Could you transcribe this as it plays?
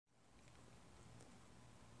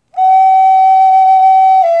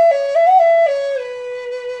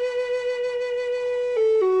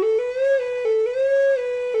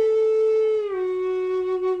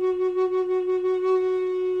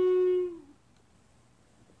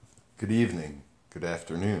Good evening, good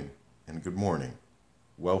afternoon, and good morning.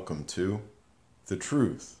 Welcome to The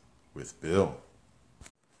Truth with Bill.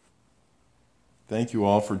 Thank you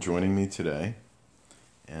all for joining me today,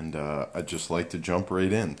 and I'd just like to jump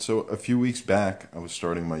right in. So, a few weeks back, I was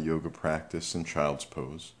starting my yoga practice in child's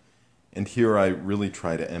pose, and here I really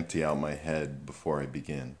try to empty out my head before I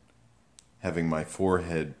begin. Having my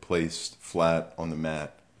forehead placed flat on the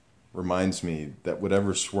mat reminds me that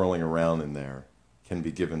whatever's swirling around in there can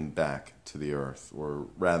be given back to the earth, or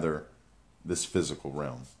rather, this physical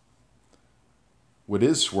realm. What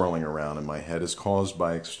is swirling around in my head is caused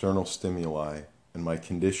by external stimuli and my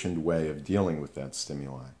conditioned way of dealing with that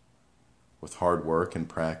stimuli. With hard work and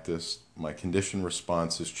practice, my conditioned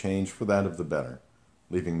response has changed for that of the better,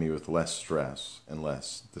 leaving me with less stress and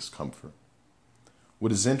less discomfort.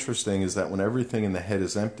 What is interesting is that when everything in the head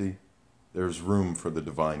is empty, there is room for the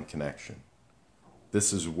divine connection.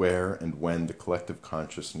 This is where and when the collective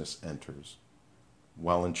consciousness enters.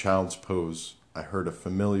 While in child's pose, I heard a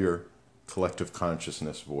familiar collective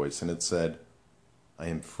consciousness voice, and it said, "I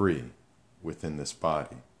am free within this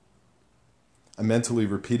body." I mentally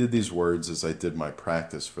repeated these words as I did my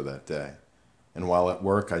practice for that day, and while at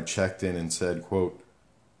work I checked in and said, quote,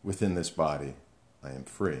 "Within this body, I am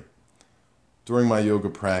free." During my yoga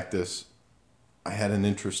practice, I had an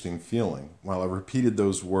interesting feeling. While I repeated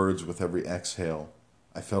those words with every exhale,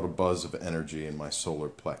 I felt a buzz of energy in my solar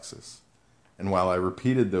plexus. And while I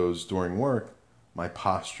repeated those during work, my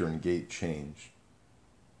posture and gait changed.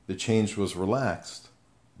 The change was relaxed,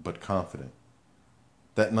 but confident.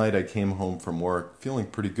 That night I came home from work feeling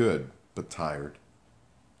pretty good, but tired.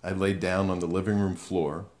 I laid down on the living room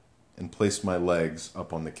floor and placed my legs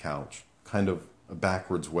up on the couch, kind of a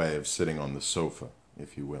backwards way of sitting on the sofa,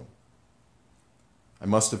 if you will. I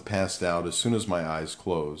must have passed out as soon as my eyes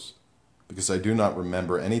closed, because I do not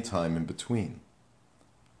remember any time in between.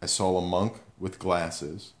 I saw a monk with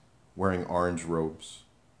glasses, wearing orange robes,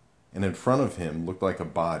 and in front of him looked like a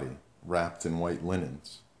body wrapped in white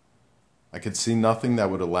linens. I could see nothing that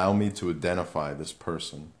would allow me to identify this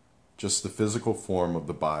person, just the physical form of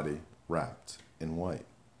the body wrapped in white.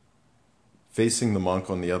 Facing the monk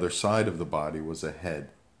on the other side of the body was a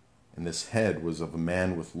head, and this head was of a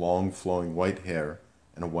man with long flowing white hair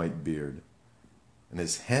and a white beard, and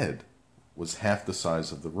his head was half the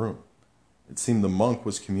size of the room. It seemed the monk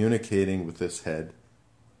was communicating with this head,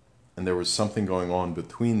 and there was something going on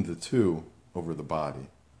between the two over the body.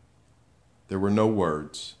 There were no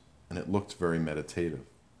words, and it looked very meditative.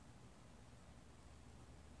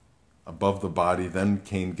 Above the body then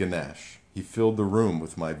came Ganesh. He filled the room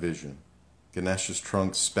with my vision. Ganesh's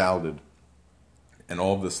trunk spouted, and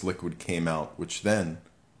all this liquid came out, which then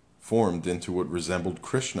formed into what resembled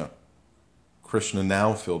Krishna. Krishna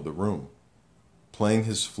now filled the room, playing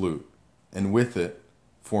his flute, and with it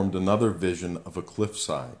formed another vision of a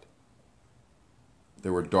cliffside.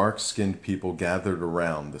 There were dark-skinned people gathered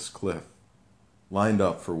around this cliff, lined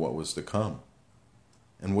up for what was to come.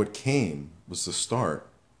 And what came was the start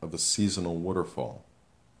of a seasonal waterfall.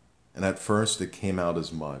 And at first it came out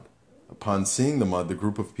as mud. Upon seeing the mud, the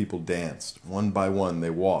group of people danced. One by one, they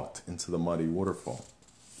walked into the muddy waterfall.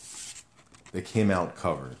 They came out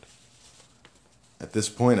covered. At this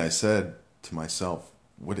point, I said to myself,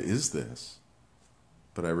 "What is this?"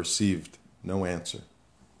 But I received no answer.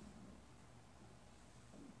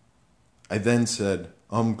 I then said,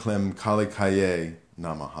 Klem Kalikaye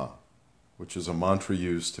Namaha, which is a mantra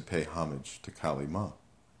used to pay homage to Kali Ma.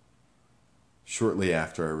 Shortly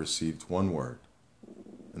after, I received one word,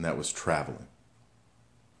 and that was traveling.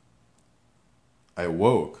 I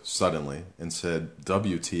awoke suddenly and said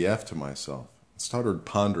WTF to myself and started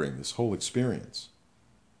pondering this whole experience.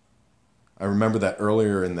 I remember that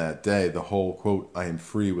earlier in that day, the whole, quote, "I am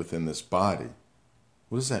free within this body."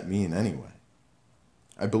 What does that mean anyway?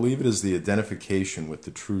 I believe it is the identification with the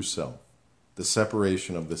true self, the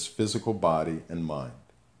separation of this physical body and mind.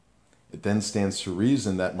 It then stands to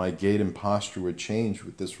reason that my gait and posture would change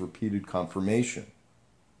with this repeated confirmation.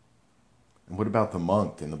 And what about the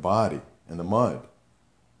monk and the body and the mud?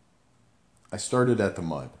 I started at the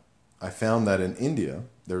mud. I found that in India,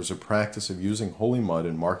 there is a practice of using holy mud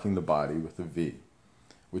and marking the body with a V,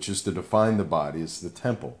 which is to define the body as the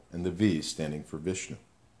temple, and the V standing for Vishnu.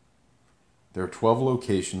 There are 12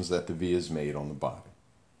 locations that the V is made on the body.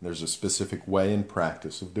 There's a specific way and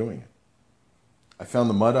practice of doing it. I found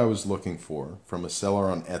the mud I was looking for from a seller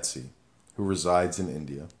on Etsy who resides in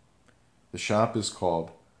India. The shop is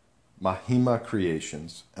called Mahima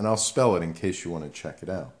Creations, and I'll spell it in case you want to check it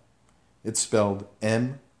out. It's spelled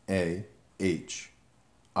M-A-H-I-M-A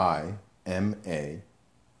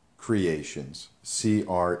Creations,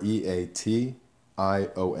 Creations,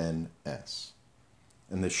 IONS.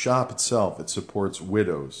 And the shop itself, it supports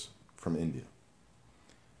widows from India.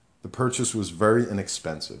 The purchase was very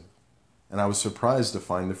inexpensive, and I was surprised to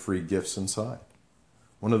find the free gifts inside.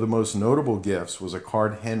 One of the most notable gifts was a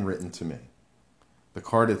card handwritten to me. The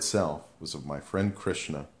card itself was of my friend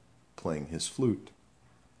Krishna playing his flute.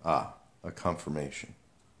 Ah, a confirmation.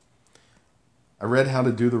 I read how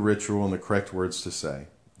to do the ritual and the correct words to say.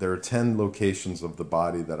 There are 10 locations of the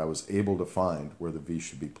body that I was able to find where the V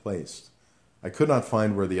should be placed. I could not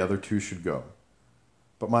find where the other 2 should go,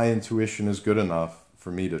 but my intuition is good enough for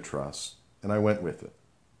me to trust, and I went with it.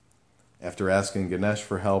 After asking Ganesh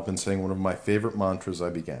for help and saying one of my favorite mantras, I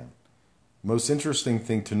began. The most interesting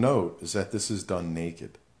thing to note is that this is done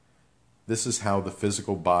naked. This is how the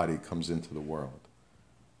physical body comes into the world,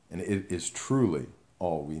 and it is truly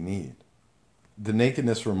all we need. The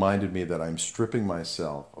nakedness reminded me that I'm stripping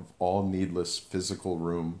myself of all needless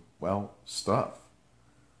physical stuff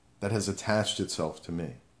that has attached itself to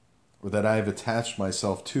me, or that I have attached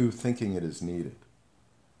myself to thinking it is needed.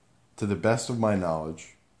 To the best of my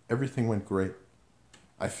knowledge, everything went great.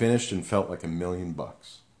 I finished and felt like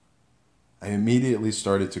 $1,000,000. I immediately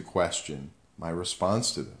started to question my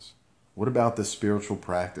response to this. What about this spiritual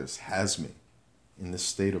practice has me in this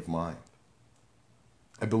state of mind?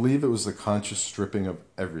 I believe it was the conscious stripping of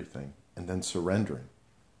everything and then surrendering.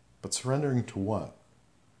 But surrendering to what?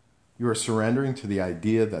 You are surrendering to the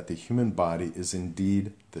idea that the human body is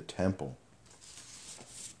indeed the temple.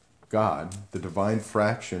 God, the divine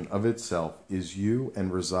fraction of itself, is you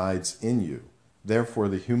and resides in you. Therefore,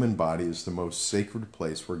 the human body is the most sacred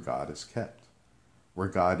place where God is kept, where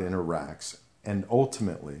God interacts, and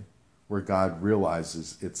ultimately, where God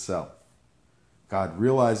realizes itself. God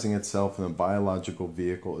realizing itself in the biological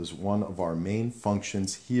vehicle is one of our main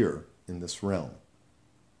functions here in this realm.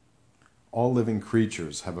 All living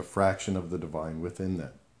creatures have a fraction of the divine within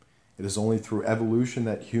them. It is only through evolution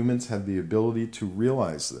that humans have the ability to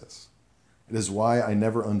realize this. It is why I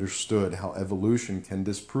never understood how evolution can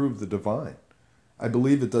disprove the divine. I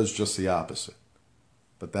believe it does just the opposite.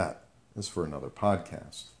 But that is for another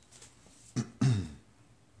podcast.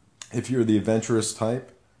 If you're the adventurous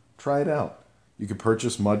type, try it out. You could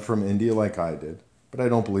purchase mud from India like I did, but I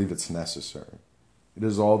don't believe it's necessary. It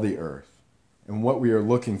is all the earth. And what we are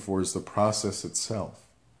looking for is the process itself.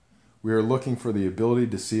 We are looking for the ability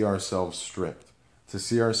to see ourselves stripped, to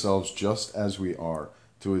see ourselves just as we are,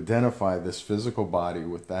 to identify this physical body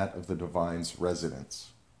with that of the divine's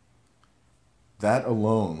residence. That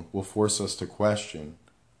alone will force us to question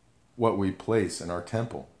what we place in our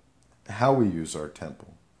temple, how we use our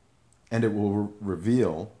temple, and it will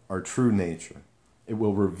reveal our true nature. It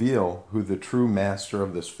will reveal who the true master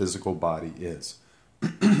of this physical body is.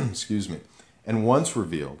 Excuse me. And once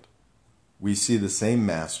revealed, we see the same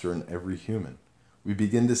master in every human. We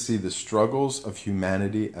begin to see the struggles of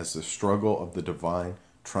humanity as the struggle of the divine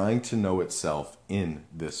trying to know itself in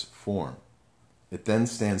this form. It then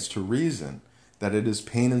stands to reason that it is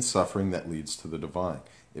pain and suffering that leads to the divine.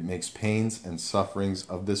 It makes pains and sufferings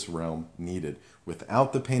of this realm needed.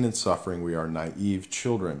 Without the pain and suffering, we are naive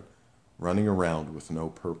children running around with no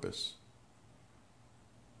purpose.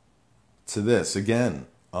 To this, again,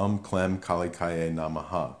 Klem Kalikaye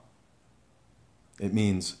Namaha. It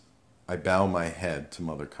means, I bow my head to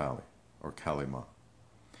Mother Kali, or Kali Ma.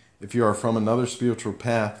 If you are from another spiritual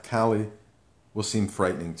path, Kali will seem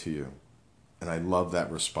frightening to you. And I love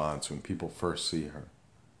that response when people first see her.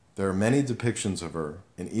 There are many depictions of her,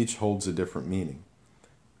 and each holds a different meaning.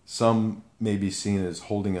 Some may be seen as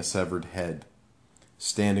holding a severed head,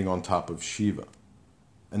 standing on top of Shiva,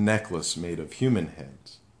 a necklace made of human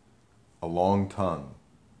heads, a long tongue,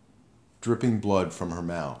 dripping blood from her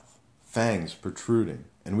mouth, fangs protruding,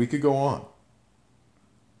 and we could go on.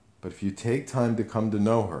 But if you take time to come to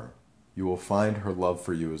know her, you will find her love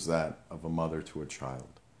for you is that of a mother to a child.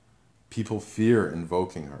 People fear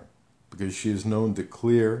invoking her because she is known to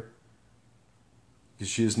clear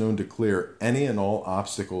any and all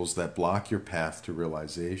obstacles that block your path to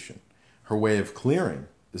realization. Her way of clearing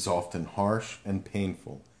is often harsh and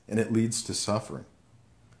painful, and it leads to suffering.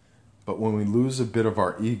 But when we lose a bit of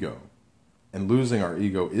our ego, and losing our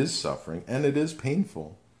ego is suffering, and it is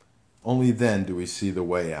painful, only then do we see the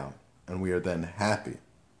way out, and we are then happy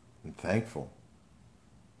and thankful,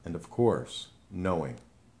 and of course, knowing.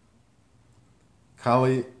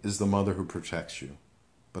 Kali is the mother who protects you,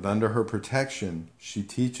 but under her protection, she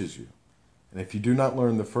teaches you. And if you do not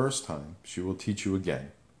learn the first time, she will teach you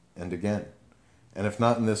again and again. And if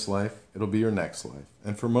not in this life, it'll be your next life.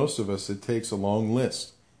 And for most of us, it takes a long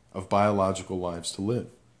list of biological lives to live.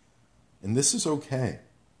 And this is okay.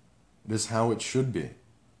 It is how it should be.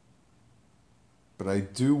 but I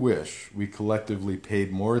do wish we collectively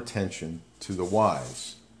paid more attention to the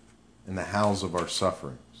whys and the hows of our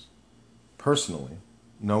sufferings. Personally,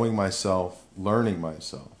 knowing myself, learning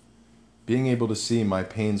myself, being able to see my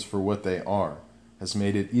pains for what they are has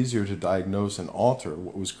made it easier to diagnose and alter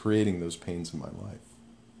what was creating those pains in my life.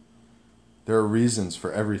 There are reasons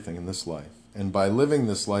for everything in this life, and by living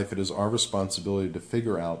this life, it is our responsibility to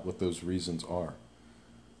figure out what those reasons are.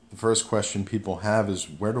 The first question people have is,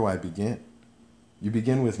 where do I begin? You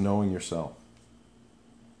begin with knowing yourself.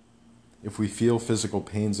 If we feel physical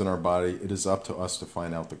pains in our body, it is up to us to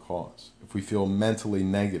find out the cause. If we feel mentally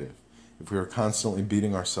negative, if we are constantly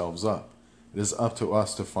beating ourselves up, it is up to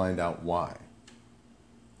us to find out why.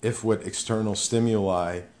 If what external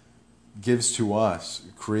stimuli gives to us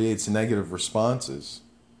creates negative responses,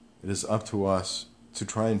 it is up to us to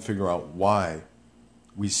try and figure out why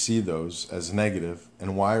we see those as negative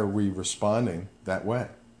and why are we responding that way.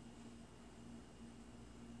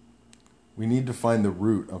 We need to find the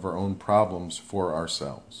root of our own problems for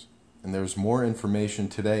ourselves. And there's more information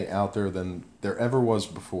today out there than there ever was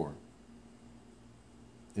before.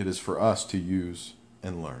 It is for us to use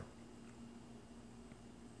and learn.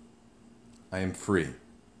 I am free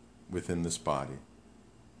within this body.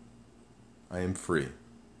 I am free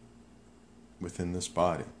within this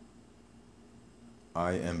body.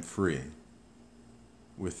 I am free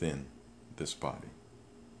within this body.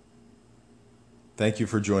 Thank you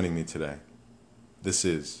for joining me today. This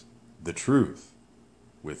is The Truth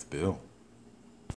with Bill.